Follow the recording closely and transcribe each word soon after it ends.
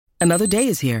Another day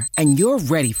is here, and you're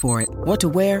ready for it. What to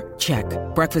wear? Check.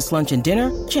 Breakfast, lunch, and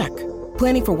dinner? Check.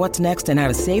 Planning for what's next and how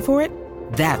to save for it?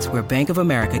 That's where Bank of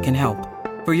America can help.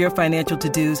 For your financial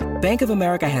to-dos, Bank of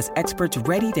America has experts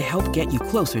ready to help get you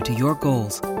closer to your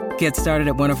goals. Get started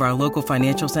at one of our local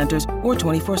financial centers or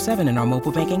 24/7 in our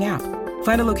mobile banking app.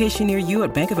 Find a location near you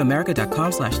at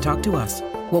bankofamerica.com/talktous.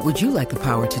 What would you like the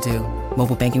power to do?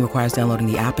 Mobile banking requires downloading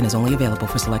the app and is only available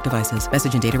for select devices.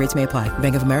 Message and data rates may apply.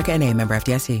 Bank of America N.A., member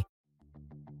FDIC.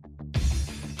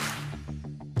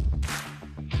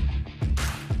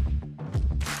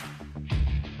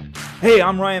 Hey,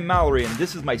 I'm Ryan Mallory, and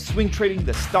this is my Swing Trading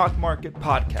the Stock Market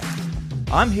podcast.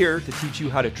 I'm here to teach you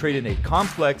how to trade in a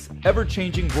complex,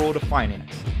 ever-changing world of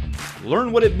finance.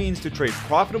 Learn what it means to trade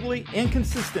profitably and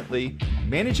consistently,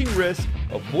 managing risk,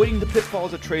 avoiding the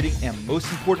pitfalls of trading, and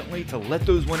most importantly, to let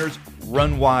those winners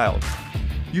run wild.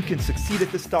 You can succeed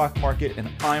at the stock market,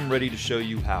 and I'm ready to show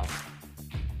you how.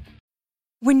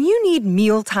 When you need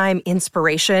mealtime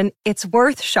inspiration, it's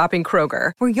worth shopping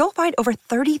Kroger, where you'll find over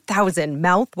 30,000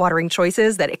 mouth-watering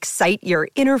choices that excite your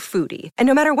inner foodie. And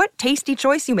no matter what tasty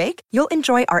choice you make, you'll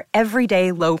enjoy our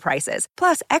everyday low prices,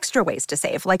 plus extra ways to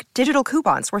save, like digital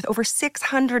coupons worth over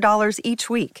 $600 each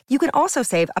week. You can also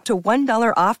save up to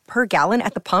 $1 off per gallon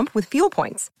at the pump with fuel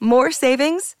points. More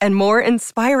savings and more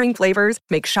inspiring flavors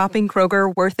make shopping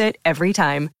Kroger worth it every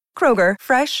time. Kroger,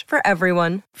 fresh for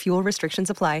everyone. Fuel restrictions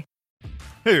apply.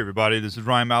 Hey everybody, this is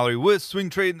Ryan Mallory with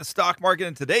Swing Trading the Stock Market,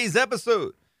 and today's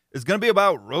episode is going to be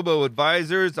about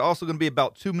robo-advisors. It's also going to be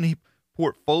about too many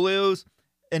portfolios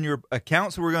in your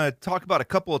account, so we're going to talk about a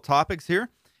couple of topics here.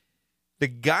 The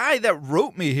guy that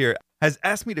wrote me here has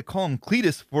asked me to call him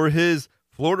Cletus for his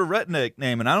Florida redneck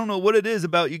name, and I don't know what it is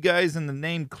about you guys in the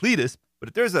name Cletus, but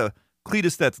if there's a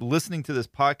Cletus that's listening to this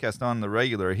podcast on the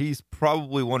regular, he's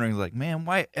probably wondering, like, man,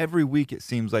 why every week it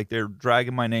seems like they're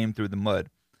dragging my name through the mud?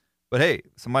 But hey,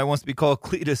 somebody wants to be called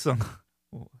Cletus.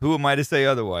 Who am I to say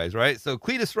otherwise, right? So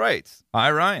Cletus writes, "Hi,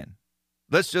 Ryan.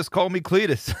 Let's just call me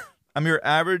Cletus. I'm your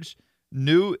average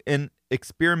new and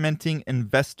experimenting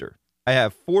investor. I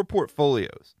have 4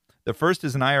 portfolios. The first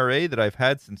is an IRA that I've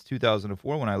had since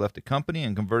 2004 when I left the company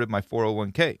and converted my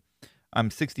 401k. I'm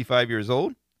 65 years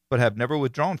old, but have never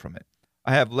withdrawn from it.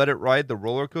 I have let it ride the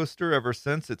roller coaster ever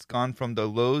since. It's gone from the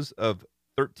lows of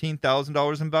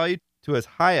 $13,000 in value to as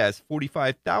high as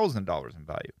 $45,000 in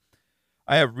value.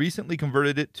 I have recently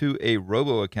converted it to a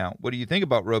robo account. What do you think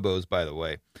about robos, by the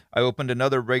way? I opened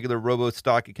another regular robo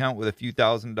stock account with a few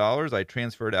 $1,000s. I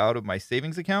transferred out of my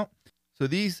savings account. So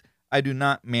these I do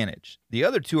not manage. The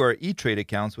other 2 are E-Trade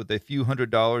accounts with a few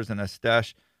 $100s and a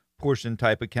stash portion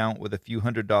type account with a few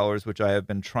 $100s, which I have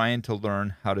been trying to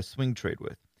learn how to swing trade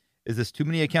with. Is this too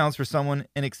many accounts for someone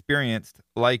inexperienced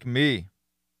like me?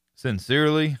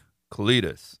 Sincerely,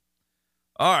 Cletus."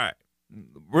 All right,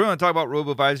 we're going to talk about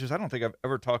robo-advisors. I don't think I've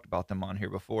ever talked about them on here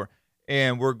before.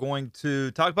 And we're going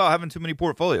to talk about having too many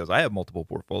portfolios. I have multiple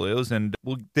portfolios, and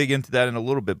we'll dig into that in a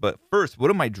little bit. But first, what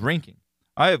am I drinking?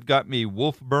 I have got me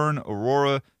Wolfburn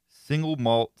Aurora Single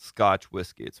Malt Scotch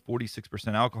Whiskey. It's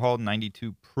 46% alcohol,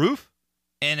 92 proof.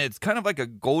 And it's kind of like a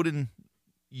golden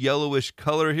yellowish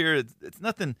color here. It's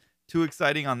nothing too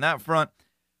exciting on that front.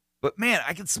 But, man,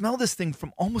 I could smell this thing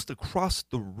from almost across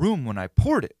the room when I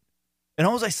poured it. And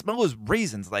all I smell is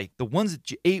raisins, like the ones that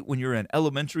you ate when you were in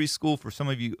elementary school. For some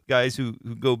of you guys who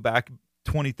go back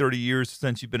 20, 30 years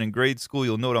since you've been in grade school,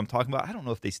 you'll know what I'm talking about. I don't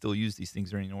know if they still use these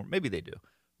things anymore. Maybe they do.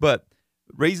 But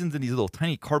raisins in these little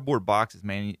tiny cardboard boxes,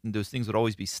 man, and those things would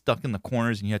always be stuck in the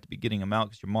corners, and you have to be getting them out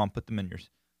because your mom put them in your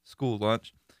school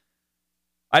lunch.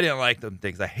 I didn't like them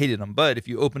things. I hated them. But if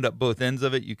you opened up both ends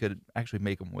of it, you could actually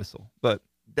make them whistle. But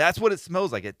that's what it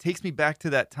smells like. It takes me back to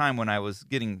that time when I was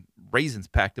getting raisins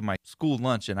packed in my school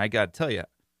lunch. And I got to tell you,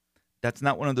 that's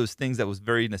not one of those things that was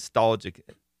very nostalgic,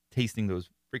 tasting those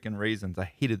freaking raisins. I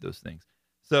hated those things.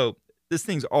 So this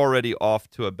thing's already off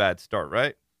to a bad start,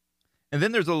 right? And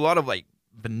then there's a lot of like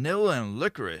vanilla and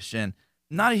licorice. And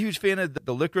not a huge fan of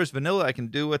the licorice. Vanilla I can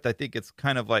do with. I think it's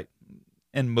kind of like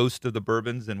in most of the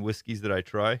bourbons and whiskeys that I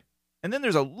try. And then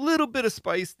there's a little bit of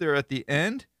spice there at the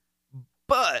end.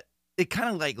 But it kind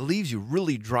of like leaves you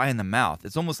really dry in the mouth.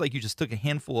 It's almost like you just took a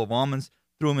handful of almonds,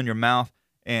 threw them in your mouth,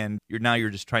 and you're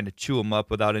just trying to chew them up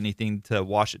without anything to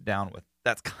wash it down with.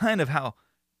 That's kind of how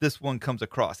this one comes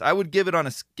across. I would give it on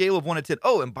a scale of 1 to 10.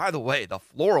 Oh, and by the way, the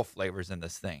floral flavors in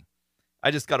this thing.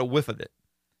 I just got a whiff of it.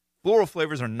 Floral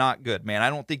flavors are not good, man. I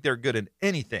don't think they're good in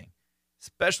anything,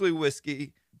 especially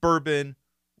whiskey, bourbon,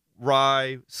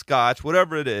 rye, scotch,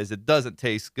 whatever it is. It doesn't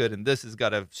taste good, and this has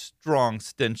got a strong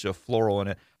stench of floral in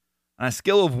it. On a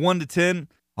scale of 1 to 10,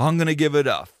 I'm going to give it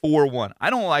a 4-1. I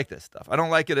don't like this stuff. I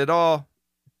don't like it at all.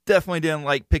 Definitely didn't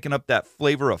like picking up that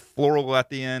flavor of floral at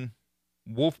the end.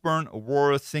 Wolfburn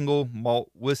Aurora single malt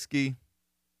whiskey.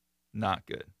 Not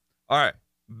good. All right.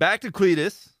 Back to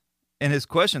Cletus and his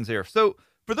questions here. So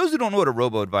for those who don't know what a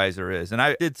robo-advisor is, and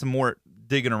I did some more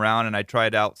digging around and I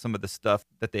tried out some of the stuff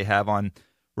that they have on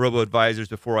robo-advisors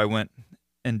before I went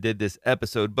and did this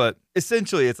episode. But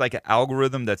essentially, it's like an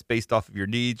algorithm that's based off of your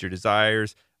needs, your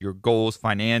desires, your goals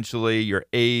financially, your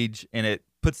age, and it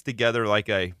puts together like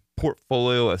a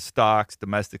portfolio of stocks,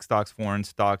 domestic stocks, foreign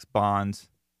stocks, bonds,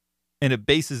 and it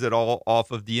bases it all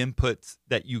off of the inputs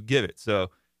that you give it. So,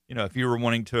 if you were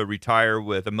wanting to retire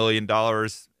with $1 million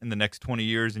in the next 20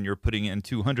 years and you're putting in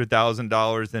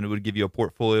 $200,000, then it would give you a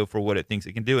portfolio for what it thinks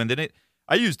it can do. And then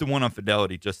I used the one on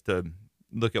Fidelity just to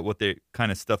look at what the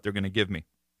kind of stuff they're going to give me.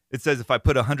 It says if I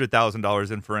put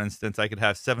 $100,000 in, for instance, I could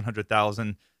have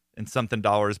 $700,000 and something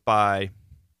dollars by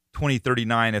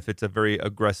 2039 if it's a very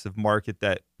aggressive market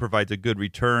that provides a good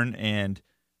return. And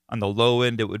on the low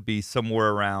end, it would be somewhere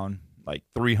around like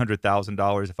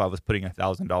 $300,000 if I was putting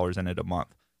 $1,000 in it a month.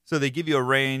 So they give you a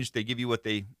range, they give you what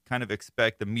they kind of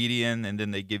expect, the median, and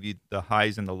then they give you the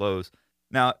highs and the lows.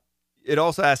 Now, it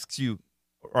also asks you,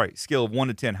 all right, scale of 1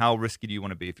 to 10, how risky do you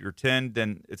want to be? If you're 10,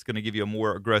 then it's going to give you a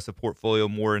more aggressive portfolio,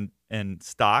 more in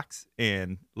stocks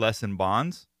and less in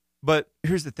bonds. But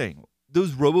here's the thing.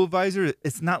 Those robo-advisors,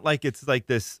 it's not like it's like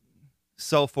this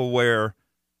self-aware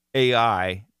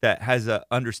AI that has an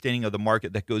understanding of the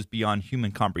market that goes beyond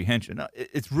human comprehension.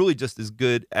 It's really just as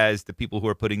good as the people who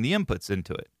are putting the inputs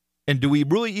into it. And do we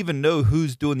really even know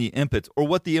who's doing the inputs or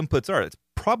what the inputs are? It's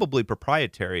probably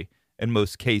proprietary in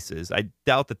most cases. I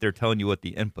doubt that they're telling you what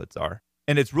the inputs are.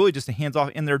 And it's really just a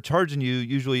hands-off, and they're charging you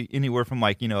usually anywhere from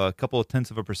a couple of tenths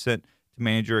of a percent to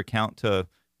manage your account to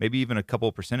maybe even a couple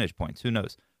of percentage points. Who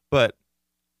knows? But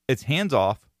it's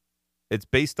hands-off. It's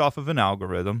based off of an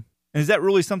algorithm. And is that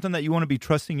really something that you want to be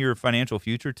trusting your financial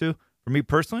future to? For me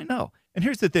personally, no. And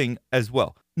here's the thing as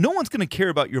well. No one's going to care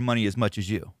about your money as much as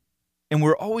you. And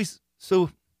we're always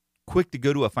so quick to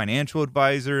go to a financial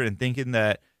advisor and thinking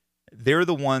that they're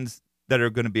the ones that are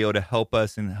going to be able to help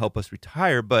us and help us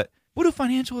retire. But what do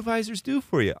financial advisors do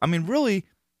for you? I mean, really,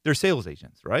 they're sales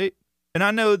agents, right? And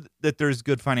I know that there's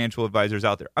good financial advisors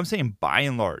out there. I'm saying by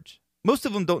and large, most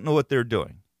of them don't know what they're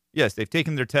doing. Yes, they've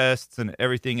taken their tests and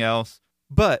everything else,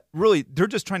 but really, they're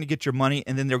just trying to get your money,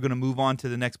 and then they're going to move on to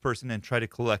the next person and try to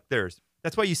collect theirs.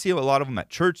 That's why you see a lot of them at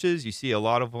churches. You see a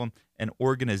lot of them in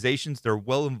organizations. They're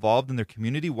well involved in their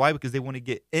community. Why? Because they want to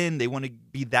get in. They want to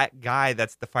be that guy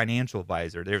that's the financial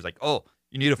advisor. There's like, oh,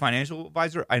 you need a financial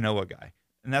advisor? I know a guy.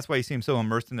 And that's why you see them so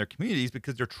immersed in their communities,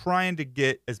 because they're trying to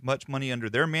get as much money under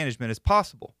their management as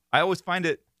possible. I always find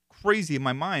it crazy in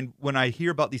my mind when I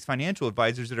hear about these financial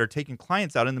advisors that are taking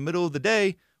clients out in the middle of the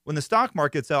day when the stock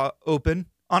market's out open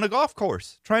on a golf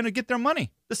course trying to get their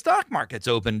money. The stock market's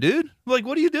open, dude. Like,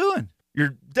 what are you doing?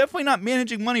 You're definitely not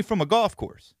managing money from a golf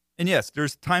course. And yes,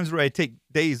 there's times where I take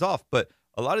days off, but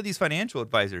a lot of these financial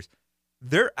advisors,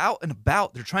 they're out and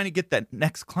about. They're trying to get that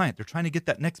next client. They're trying to get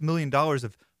that next $1 million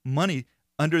of money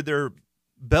under their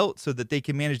belt so that they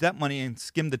can manage that money and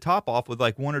skim the top off with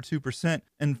like 1 or 2%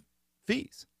 in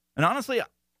fees. And honestly,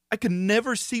 I could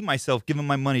never see myself giving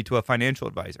my money to a financial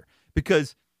advisor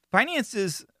because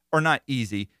finances are not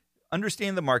easy.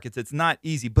 Understand the markets, it's not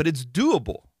easy, but it's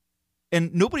doable.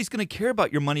 And nobody's going to care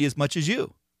about your money as much as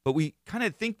you. But we kind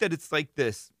of think that it's like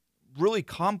this really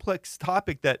complex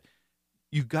topic that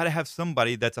you've got to have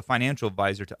somebody that's a financial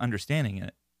advisor to understanding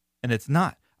it. And it's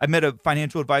not. I met a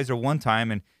financial advisor one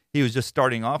time, and he was just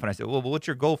starting off. And I said, well, what's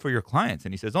your goal for your clients?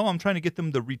 And he says, I'm trying to get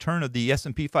them the return of the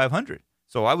S&P 500.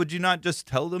 So why would you not just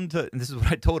tell them to, and this is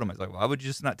what I told him. I was like, why would you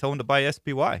just not tell them to buy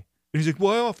SPY? And he's like,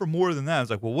 well, I offer more than that. I was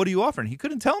like, well, what are you offering? He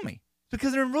couldn't tell me.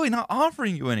 Because they're really not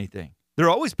offering you anything. They're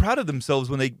always proud of themselves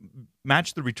when they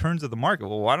match the returns of the market.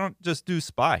 Well, why don't just do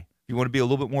SPY? If you want to be a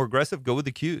little bit more aggressive, go with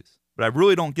the Qs. But I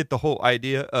really don't get the whole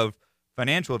idea of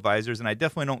financial advisors, and I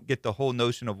definitely don't get the whole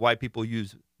notion of why people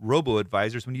use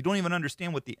robo-advisors when you don't even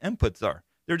understand what the inputs are.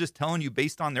 They're just telling you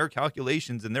based on their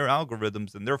calculations and their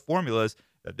algorithms and their formulas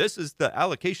that this is the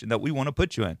allocation that we want to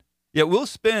put you in. Yet we'll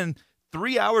spend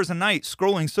 3 hours a night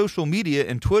scrolling social media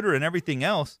and Twitter and everything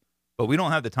else, but we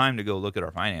don't have the time to go look at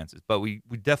our finances. But we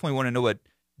definitely want to know what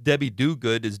Debbie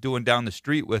Dogood is doing down the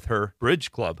street with her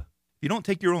bridge club. If you don't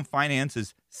take your own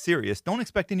finances serious, don't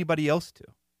expect anybody else to.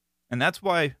 And that's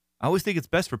why I always think it's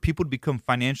best for people to become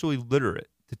financially literate,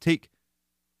 to take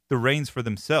the reins for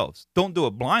themselves. Don't do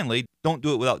it blindly. Don't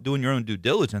do it without doing your own due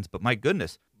diligence. But my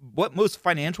goodness, what most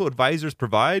financial advisors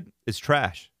provide is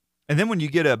trash. And then when you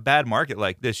get a bad market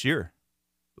like this year,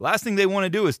 the last thing they want to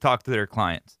do is talk to their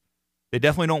clients. They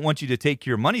definitely don't want you to take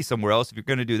your money somewhere else. If you're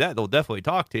going to do that, they'll definitely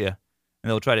talk to you, and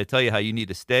they'll try to tell you how you need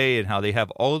to stay and how they have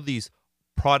all of these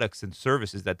products and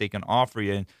services that they can offer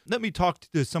you. And let me talk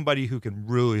to somebody who can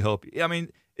really help you. I mean,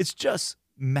 it's just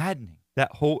maddening,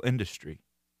 that whole industry.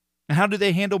 And how do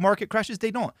they handle market crashes?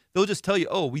 They don't. They'll just tell you,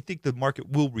 oh, we think the market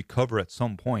will recover at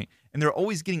some point. And they're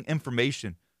always getting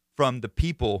information from the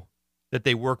people that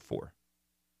they work for.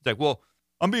 It's like, well,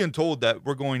 I'm being told that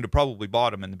we're going to probably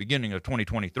bottom in the beginning of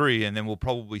 2023, and then we'll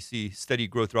probably see steady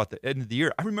growth throughout the end of the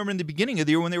year. I remember in the beginning of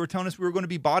the year when they were telling us we were going to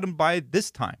be bottomed by this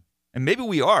time. And maybe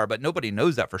we are, but nobody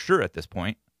knows that for sure at this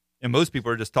point. And most people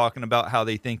are just talking about how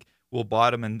they think we'll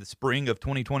bottom in the spring of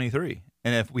 2023.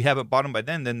 And if we haven't bottomed by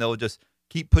then they'll just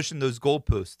keep pushing those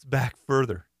goalposts back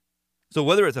further. So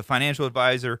whether it's a financial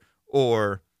advisor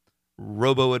or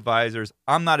robo-advisors,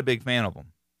 I'm not a big fan of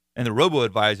them. And the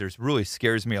robo-advisors really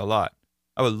scares me a lot.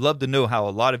 I would love to know how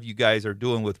a lot of you guys are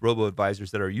doing with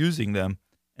robo-advisors that are using them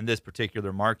in this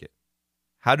particular market.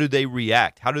 How do they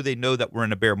react? How do they know that we're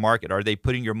in a bear market? Are they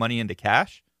putting your money into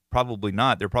cash? Probably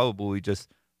not. They're probably just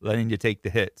letting you take the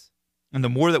hits. And the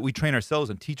more that we train ourselves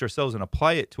and teach ourselves and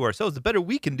apply it to ourselves, the better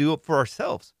we can do it for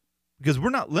ourselves. Because we're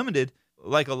not limited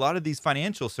like a lot of these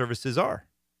financial services are.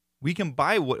 We can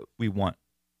buy what we want.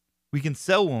 We can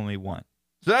sell when we want.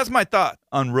 So that's my thought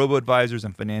on robo-advisors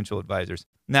and financial advisors.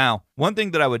 Now, one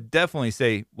thing that I would definitely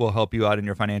say will help you out in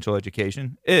your financial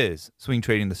education is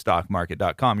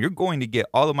swingtradingthestockmarket.com. You're going to get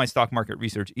all of my stock market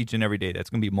research each and every day. That's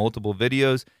going to be multiple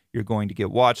videos. You're going to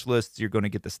get watch lists. You're going to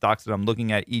get the stocks that I'm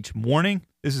looking at each morning.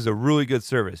 This is a really good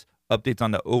service. Updates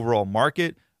on the overall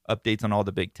market, updates on all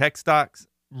the big tech stocks.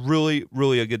 Really,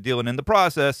 really a good deal. And in the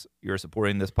process, you're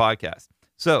supporting this podcast.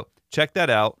 So check that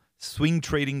out,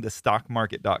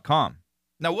 swingtradingthestockmarket.com.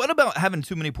 Now, what about having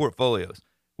too many portfolios?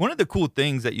 One of the cool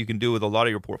things that you can do with a lot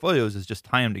of your portfolios is just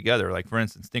tie them together. Like, for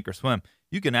instance, Thinkorswim.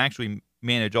 You can actually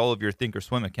manage all of your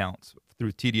Thinkorswim accounts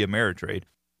through TD Ameritrade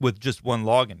with just one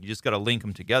login. You just got to link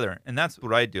them together. And that's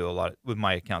what I do a lot with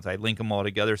my accounts. I link them all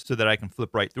together so that I can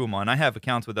flip right through them all. And I have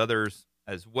accounts with others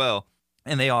as well,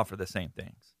 and they offer the same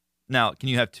things. Now, can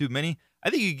you have too many? I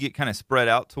think you get kind of spread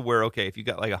out to where, okay, if you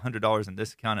got like $100 in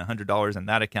this account and $100 in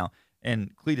that account,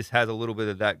 and Cletus has a little bit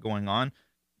of that going on,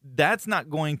 that's not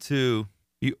going to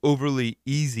be overly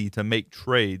easy to make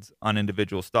trades on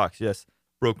individual stocks. Yes,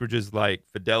 brokerages like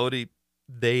Fidelity,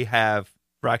 they have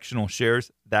fractional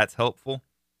shares. That's helpful.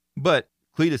 But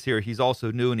Cletus here, he's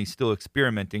also new and he's still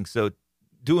experimenting. So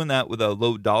doing that with a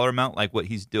low dollar amount like what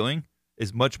he's doing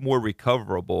is much more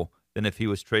recoverable than if he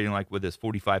was trading like with his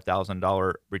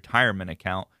 $45,000 retirement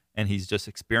account and he's just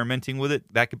experimenting with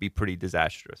it. That could be pretty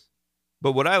disastrous.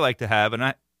 But what I like to have,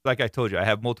 and like I told you, I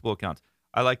have multiple accounts.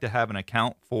 I like to have an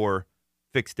account for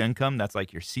fixed income. That's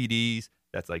like your CDs.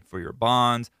 That's like for your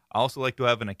bonds. I also like to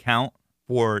have an account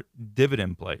for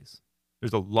dividend plays.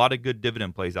 There's a lot of good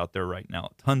dividend plays out there right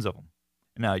now, tons of them.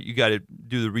 Now, you got to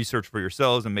do the research for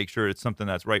yourselves and make sure it's something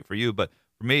that's right for you. But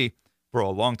for me, for a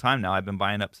long time now, I've been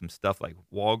buying up some stuff like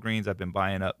Walgreens. I've been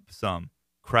buying up some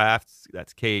Crafts.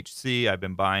 That's KHC. I've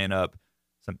been buying up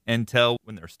some Intel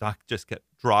when their stock just kept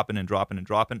dropping and dropping and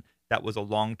dropping. That was a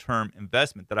long-term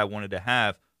investment that I wanted to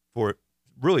have for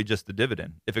really just the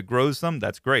dividend. If it grows some,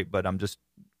 that's great, but I'm just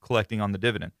collecting on the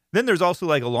dividend. Then there's also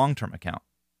like a long-term account.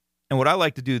 And what I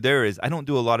like to do there is I don't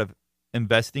do a lot of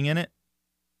investing in it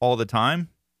all the time.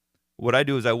 What I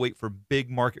do is I wait for big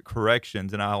market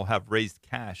corrections and I'll have raised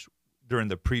cash during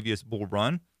the previous bull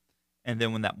run. And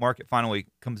then when that market finally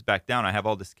comes back down, I have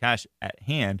all this cash at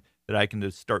hand that I can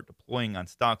just start deploying on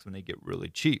stocks when they get really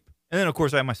cheap. And then, of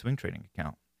course, I have my swing trading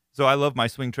account. So I love my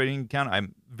swing trading account.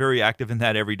 I'm very active in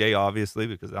that every day, obviously,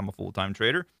 because I'm a full-time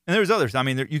trader. And there's others. I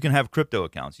mean, you can have crypto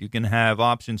accounts. You can have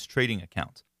options trading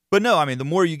accounts. But no, I mean, the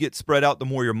more you get spread out, the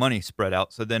more your money spread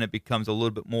out. So then it becomes a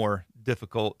little bit more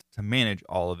difficult to manage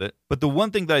all of it. But the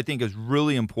one thing that I think is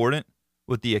really important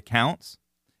with the accounts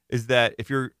is that if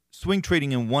you're swing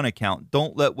trading in one account,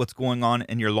 don't let what's going on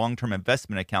in your long-term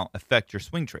investment account affect your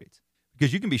swing trades.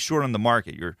 Because you can be short on the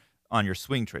market, you're on your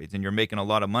swing trades, and you're making a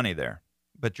lot of money there.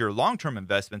 But your long-term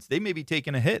investments, they may be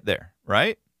taking a hit there,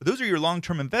 right? But those are your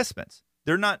long-term investments.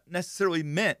 They're not necessarily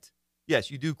meant, yes,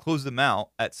 you do close them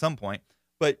out at some point,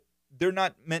 but they're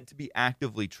not meant to be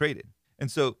actively traded.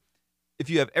 And so if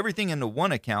you have everything into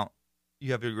one account,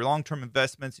 you have your long-term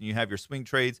investments and you have your swing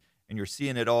trades and you're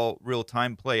seeing it all real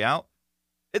time play out,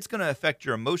 it's going to affect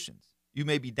your emotions. You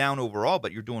may be down overall,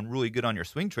 but you're doing really good on your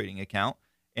swing trading account.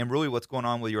 And really what's going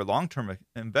on with your long-term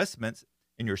investments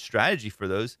and your strategy for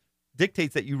those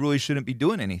dictates that you really shouldn't be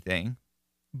doing anything,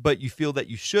 but you feel that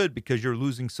you should because you're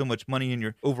losing so much money in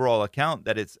your overall account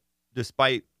that it's,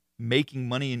 despite making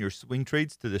money in your swing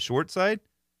trades to the short side,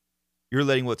 You're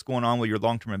letting what's going on with your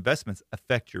long-term investments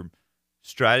affect your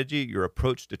strategy, your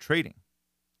approach to trading.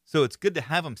 So it's good to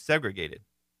have them segregated.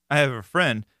 I have a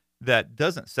friend that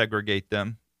doesn't segregate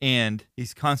them, and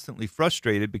he's constantly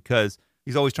frustrated because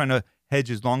he's always trying to hedge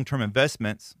his long-term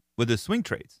investments with his swing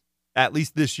trades. At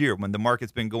least this year, when the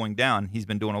market's been going down, he's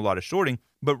been doing a lot of shorting.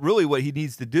 But really what he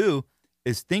needs to do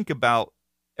is think about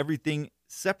everything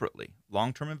separately.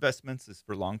 Long-term investments is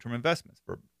for long-term investments,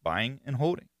 for buying and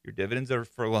holding. Your dividends are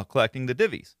for collecting the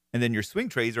divvies. And then your swing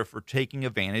trades are for taking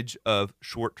advantage of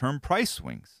short-term price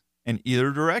swings in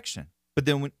either direction. But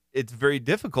then it's very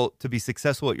difficult to be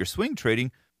successful at your swing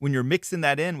trading when you're mixing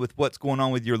that in with what's going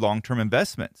on with your long-term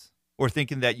investments, or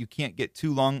thinking that you can't get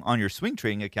too long on your swing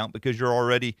trading account because you're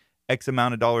already X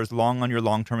amount of dollars long on your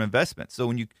long-term investments. So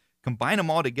when you combine them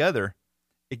all together,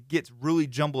 it gets really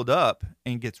jumbled up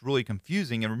and gets really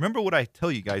confusing. And remember what I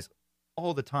tell you guys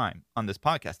all the time on this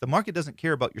podcast. The market doesn't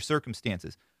care about your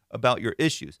circumstances, about your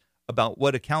issues, about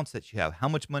what accounts that you have, how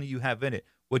much money you have in it,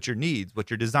 what your needs, what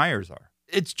your desires are.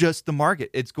 It's just the market.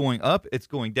 It's going up, it's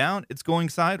going down, it's going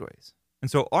sideways.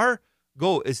 And so our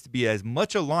goal is to be as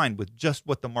much aligned with just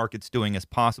what the market's doing as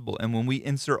possible. And when we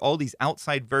insert all these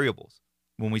outside variables,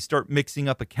 when we start mixing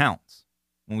up accounts,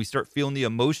 when we start feeling the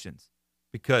emotions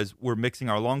because we're mixing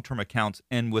our long-term accounts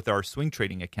in with our swing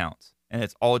trading accounts, and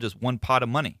it's all just one pot of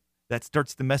money, that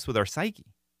starts to mess with our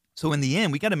psyche. So in the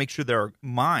end, we got to make sure that our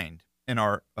mind and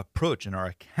our approach and our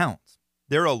accounts,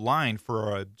 they're aligned for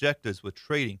our objectives with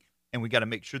trading, and we got to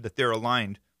make sure that they're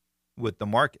aligned with the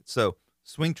market. So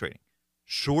swing trading,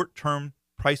 short-term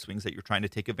price swings that you're trying to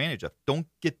take advantage of. Don't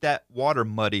get that water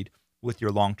muddied with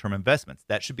your long-term investments.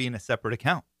 That should be in a separate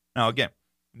account. Now, again,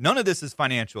 none of this is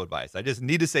financial advice. I just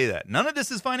need to say that. None of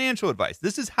this is financial advice.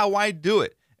 This is how I do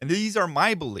it, and these are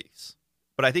my beliefs.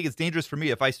 But I think it's dangerous for me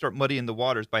if I start muddying the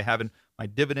waters by having my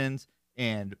dividends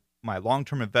and my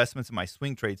long-term investments and my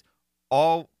swing trades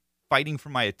all fighting for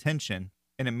my attention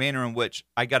in a manner in which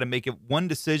I got to make it one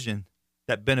decision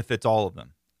that benefits all of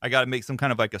them. I got to make some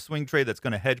kind of like a swing trade that's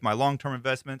going to hedge my long-term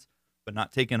investments, but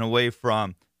not taking away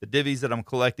from the divvies that I'm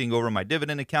collecting over my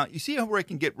dividend account. You see how where it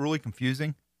can get really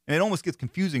confusing? And it almost gets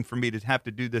confusing for me to have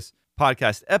to do this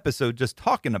podcast episode just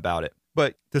talking about it.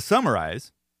 But to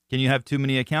summarize, can you have too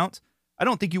many accounts? I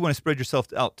don't think you want to spread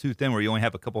yourself out too thin where you only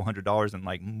have a couple $100s in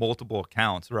like multiple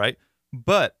accounts, right?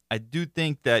 But I do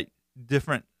think that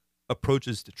different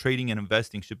approaches to trading and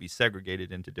investing should be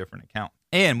segregated into different accounts.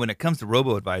 And when it comes to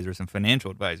robo-advisors and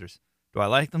financial advisors, do I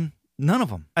like them? None of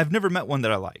them. I've never met one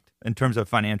that I liked. In terms of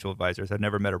financial advisors, I've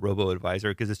never met a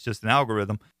robo-advisor because it's just an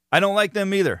algorithm. I don't like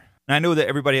them either. And I know that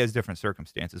everybody has different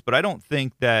circumstances, but I don't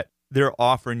think that they're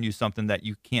offering you something that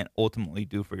you can't ultimately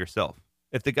do for yourself.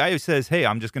 If the guy who says, hey,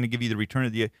 I'm just going to give you the return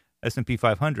of the S&P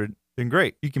 500, then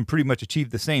great. You can pretty much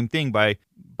achieve the same thing by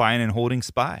buying and holding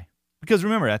SPY. Because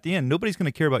remember, at the end, nobody's going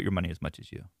to care about your money as much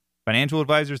as you. Financial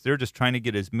advisors, they're just trying to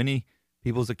get as many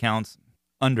people's accounts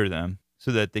under them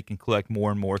so that they can collect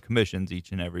more and more commissions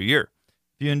each and every year.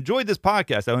 If you enjoyed this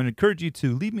podcast, I would encourage you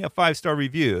to leave me a 5-star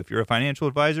review. If you're a financial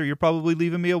advisor, you're probably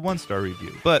leaving me a 1-star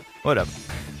review, but whatever.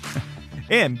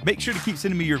 And make sure to keep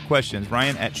sending me your questions,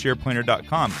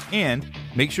 Ryan@SharePlanner.com. And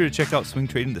make sure to check out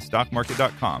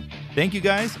SwingTradingTheStockMarket.com. Thank you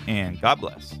guys, and God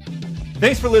bless.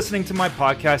 Thanks for listening to my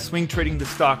podcast, Swing Trading the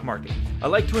Stock Market. I'd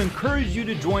like to encourage you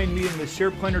to join me in the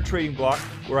SharePlanner trading block,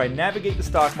 where I navigate the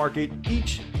stock market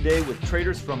each day with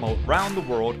traders from around the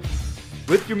world.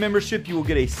 With your membership, you will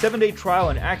get a 7-day trial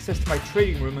and access to my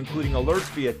trading room, including alerts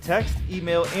via text,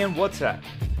 email, and WhatsApp.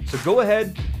 So go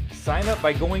ahead, sign up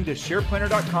by going to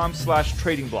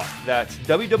SharePlanner.com/trading block. That's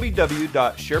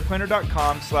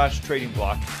www.SharePlanner.com/trading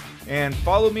block. And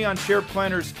follow me on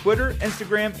SharePlanner's Twitter,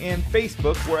 Instagram, and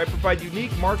Facebook, where I provide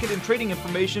unique market and trading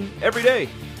information every day.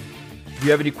 If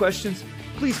you have any questions,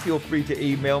 please feel free to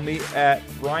email me at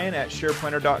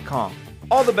Ryan@SharePlanner.com.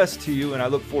 All the best to you, and I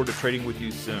look forward to trading with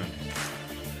you soon.